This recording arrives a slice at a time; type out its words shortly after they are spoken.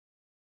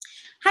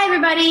Hi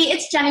everybody,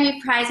 it's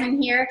Genevieve Preisman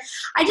here.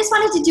 I just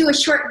wanted to do a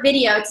short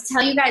video to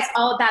tell you guys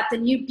all about the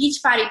new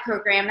Beachbody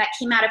program that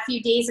came out a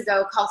few days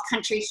ago called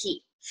Country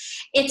Heat.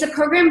 It's a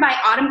program by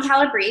Autumn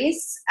Calabrese.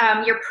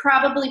 You're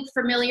probably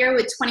familiar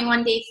with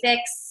 21 Day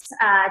Fix,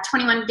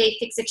 21 Day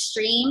Fix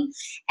Extreme,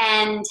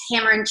 and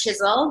Hammer and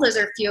Chisel. Those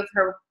are a few of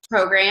her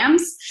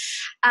programs.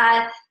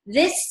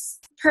 This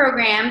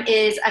program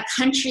is a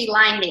country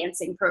line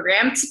dancing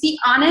program. To be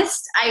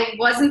honest, I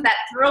wasn't that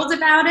thrilled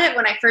about it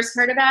when I first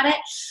heard about it.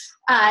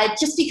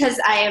 Just because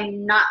I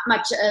am not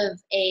much of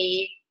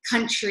a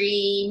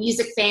country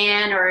music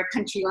fan or a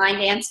country line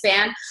dance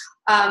fan.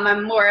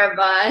 I'm more of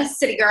a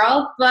city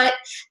girl, but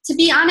to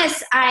be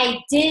honest, I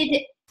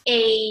did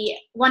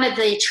one of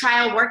the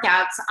trial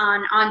workouts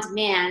on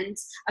demand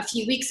a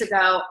few weeks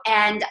ago,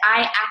 and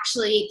I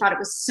actually thought it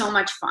was so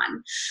much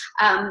fun.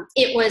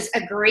 It was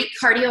a great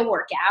cardio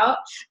workout,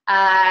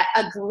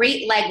 a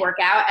great leg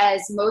workout,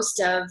 as most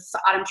of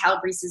Autumn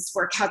Calabrese's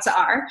workouts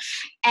are,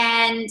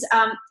 and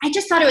I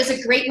just thought it was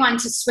a great one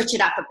to switch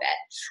it up a bit.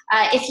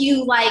 If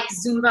you like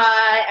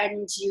Zumba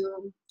and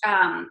you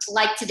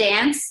like to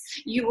dance,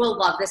 you will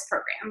love this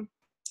program.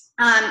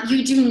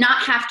 You do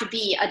not have to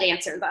be a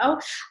dancer, though.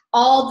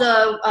 All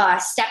the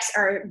steps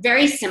are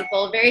very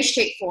simple, very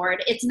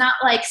straightforward. It's not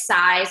like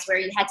size where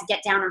you had to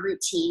get down a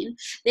routine.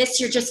 This,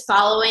 you're just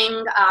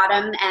following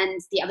Autumn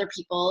and the other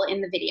people in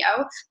the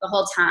video the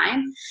whole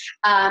time.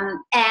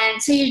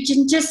 And so you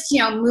can just,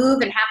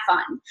 move and have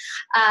fun.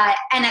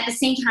 And at the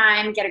same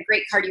time, get a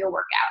great cardio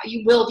workout.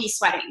 You will be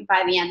sweating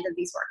by the end of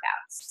these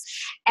workouts.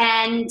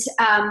 And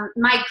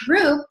my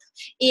group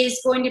is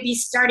going to be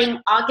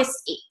starting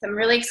August 8th. I'm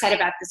really excited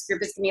about this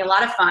group. It's going to be a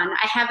lot of fun.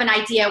 I have an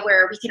idea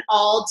where we can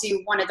all do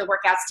one of the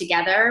workouts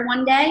together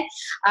one day.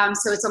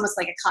 So it's almost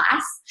like a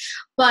class.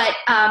 But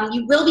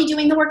you will be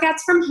doing the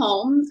workouts from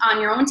home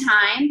on your own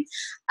time,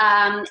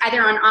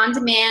 either on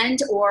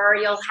demand or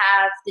you'll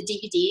have the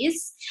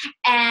DVDs.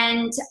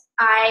 And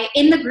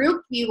in the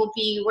group, we will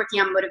be working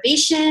on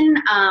motivation.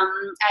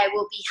 I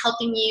will be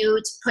helping you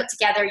to put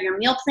together your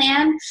meal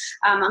plan,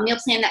 a meal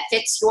plan that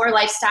fits your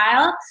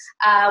lifestyle.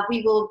 I'll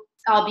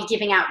be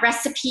giving out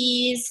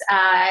recipes,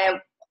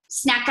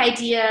 snack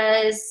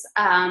ideas.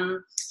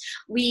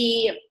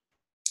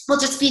 We'll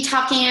just be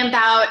talking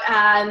about,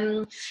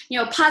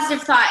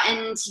 positive thought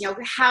and,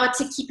 how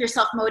to keep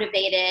yourself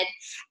motivated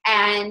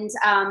and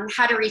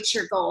how to reach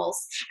your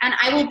goals. And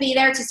I will be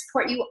there to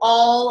support you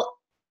all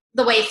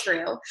the way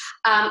through,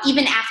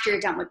 even after you're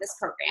done with this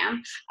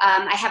program.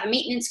 I have a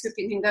maintenance group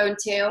you can go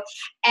into,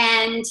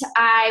 and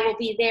I will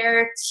be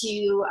there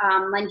to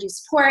lend you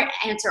support,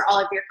 answer all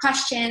of your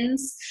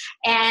questions,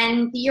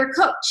 and be your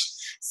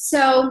coach.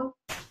 So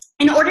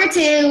in order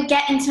to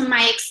get into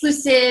my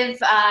exclusive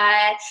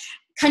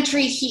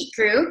Country Heat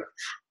group,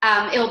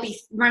 it will be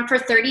run for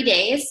 30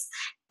 days.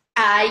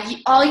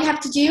 All you have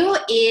to do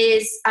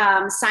is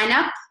sign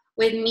up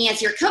with me as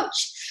your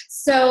coach.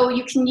 So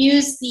you can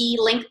use the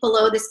link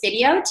below this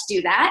video to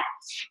do that.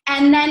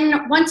 And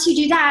then once you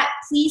do that,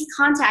 please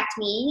contact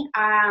me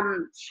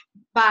probably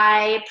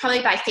by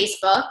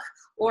Facebook,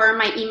 or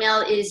my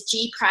email is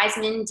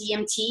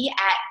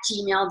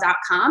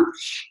gpreismandmt@gmail.com.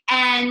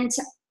 And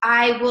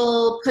I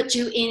will put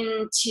you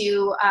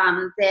into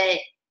the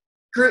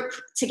group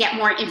to get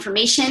more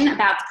information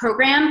about the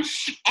program,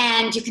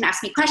 and you can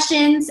ask me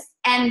questions,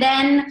 and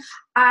then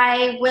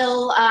I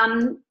will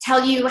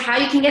tell you how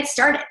you can get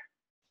started.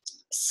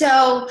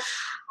 So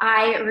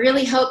I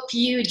really hope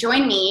you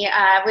join me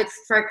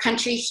for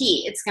Country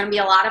Heat. It's going to be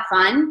a lot of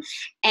fun,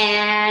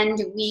 and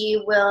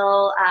we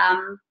will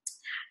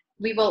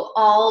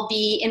all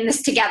be in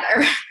this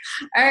together.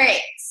 All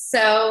right,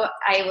 so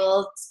I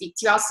will speak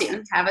to you all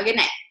soon. Have a good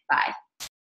night. Bye.